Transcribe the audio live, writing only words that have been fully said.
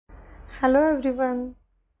Hello everyone,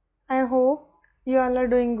 I hope you all are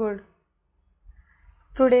doing good.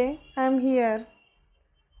 Today I am here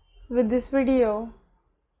with this video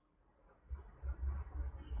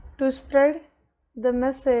to spread the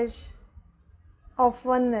message of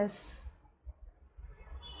oneness.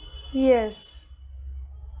 Yes,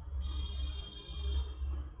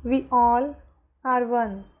 we all are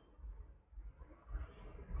one.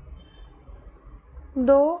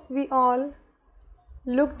 Though we all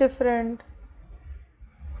look different,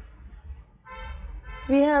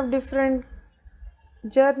 we have different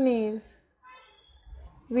journeys,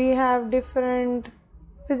 we have different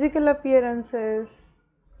physical appearances,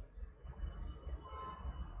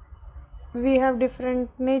 we have different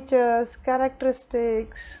natures,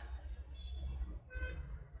 characteristics,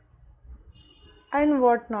 and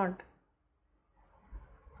whatnot.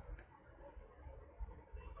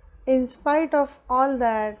 In spite of all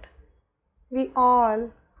that, we all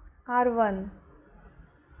are one.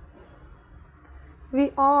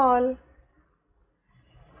 We all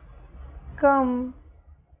come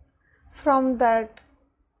from that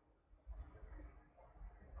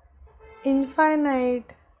infinite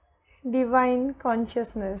divine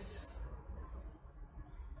consciousness.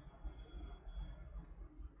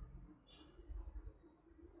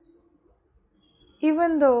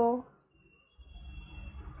 Even though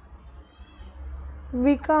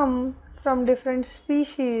we come from different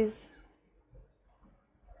species,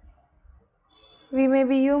 we may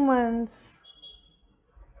be humans,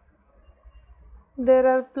 there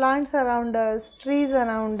are plants around us, trees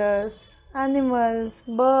around us, animals,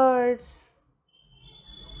 birds,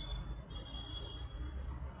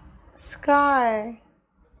 sky,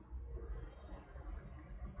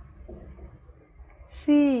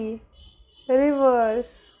 sea,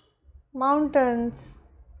 rivers, mountains,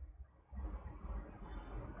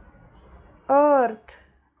 earth.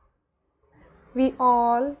 We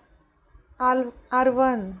all are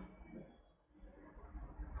one.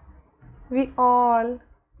 We all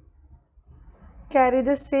carry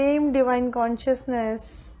the same divine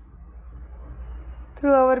consciousness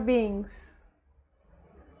through our beings.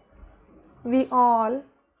 We all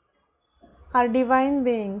are divine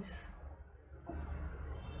beings.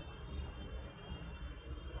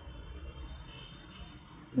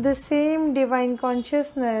 The same divine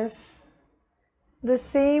consciousness, the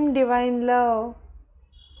same divine love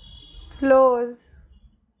flows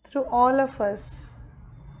through all of us.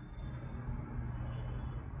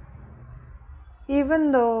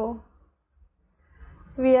 Even though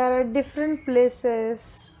we are at different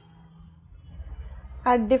places,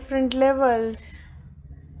 at different levels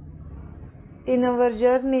in our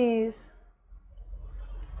journeys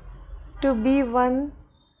to be one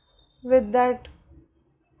with that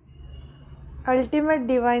ultimate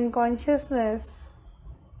divine consciousness,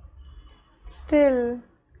 still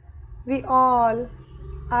we all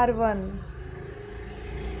are one.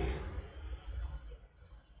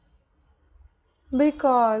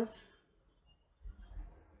 Because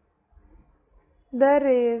there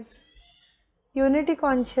is unity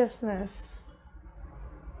consciousness.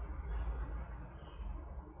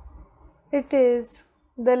 It is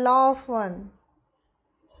the law of one.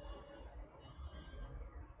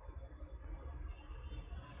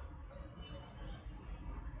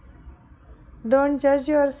 Don't judge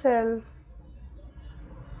yourself.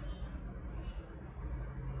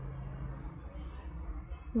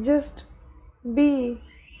 Just be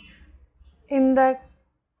in that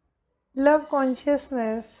love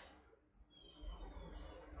consciousness,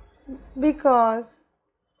 because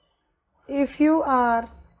if you are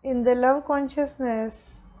in the love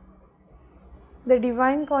consciousness, the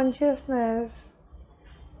divine consciousness,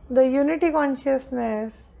 the unity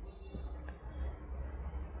consciousness,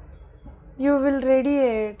 you will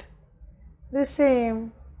radiate the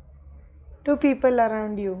same to people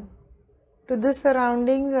around you, to the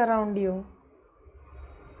surroundings around you.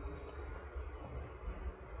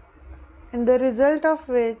 And the result of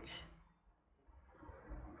which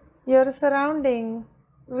your surrounding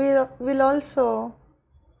will also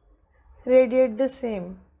radiate the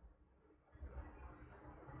same.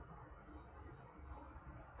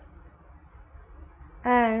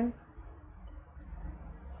 And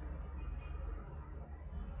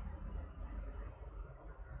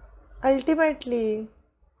ultimately,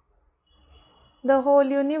 the whole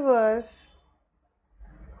universe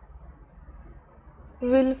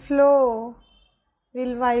will flow,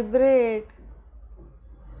 will vibrate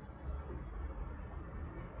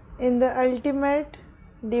in the ultimate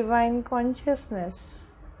divine consciousness.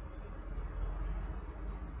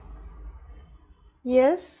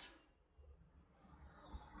 Yes,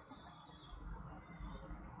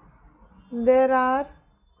 there are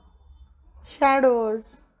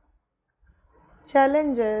shadows,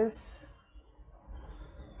 challenges,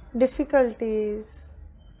 difficulties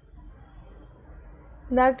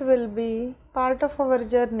that will be part of our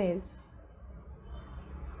journeys.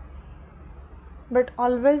 But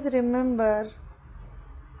always remember,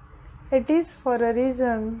 it is for a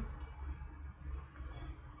reason,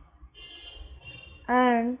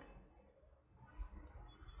 and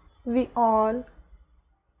we all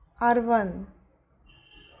are one.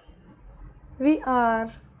 We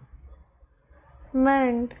are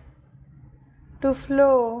meant to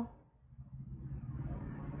flow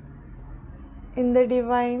in the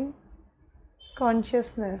divine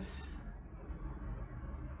consciousness.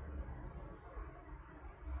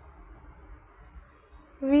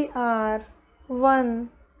 We are one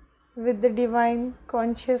with the divine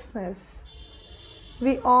consciousness.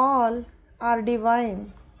 We all are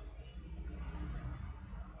divine.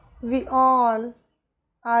 We all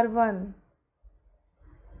are one.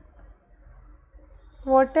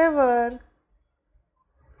 Whatever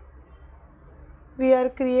we are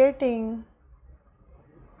creating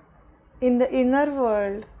in the inner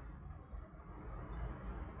world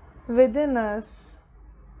within us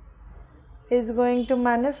is going to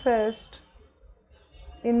manifest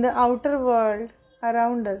in the outer world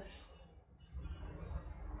around us.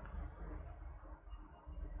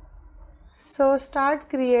 So start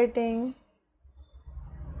creating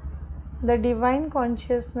the divine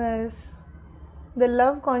consciousness, the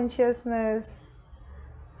love consciousness,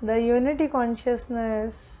 the unity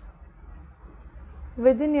consciousness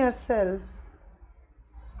within yourself,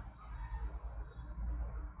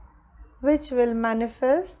 which will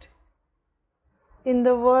manifest in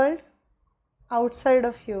the world outside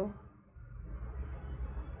of you,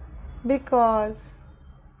 because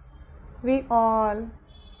we all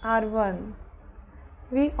are one.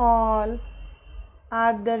 We all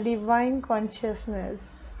are the divine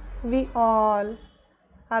consciousness. We all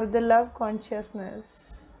are the love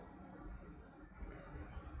consciousness.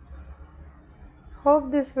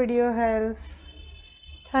 Hope this video helps.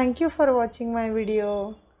 Thank you for watching my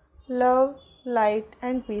video. Love, light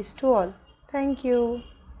and peace to all. Thank you.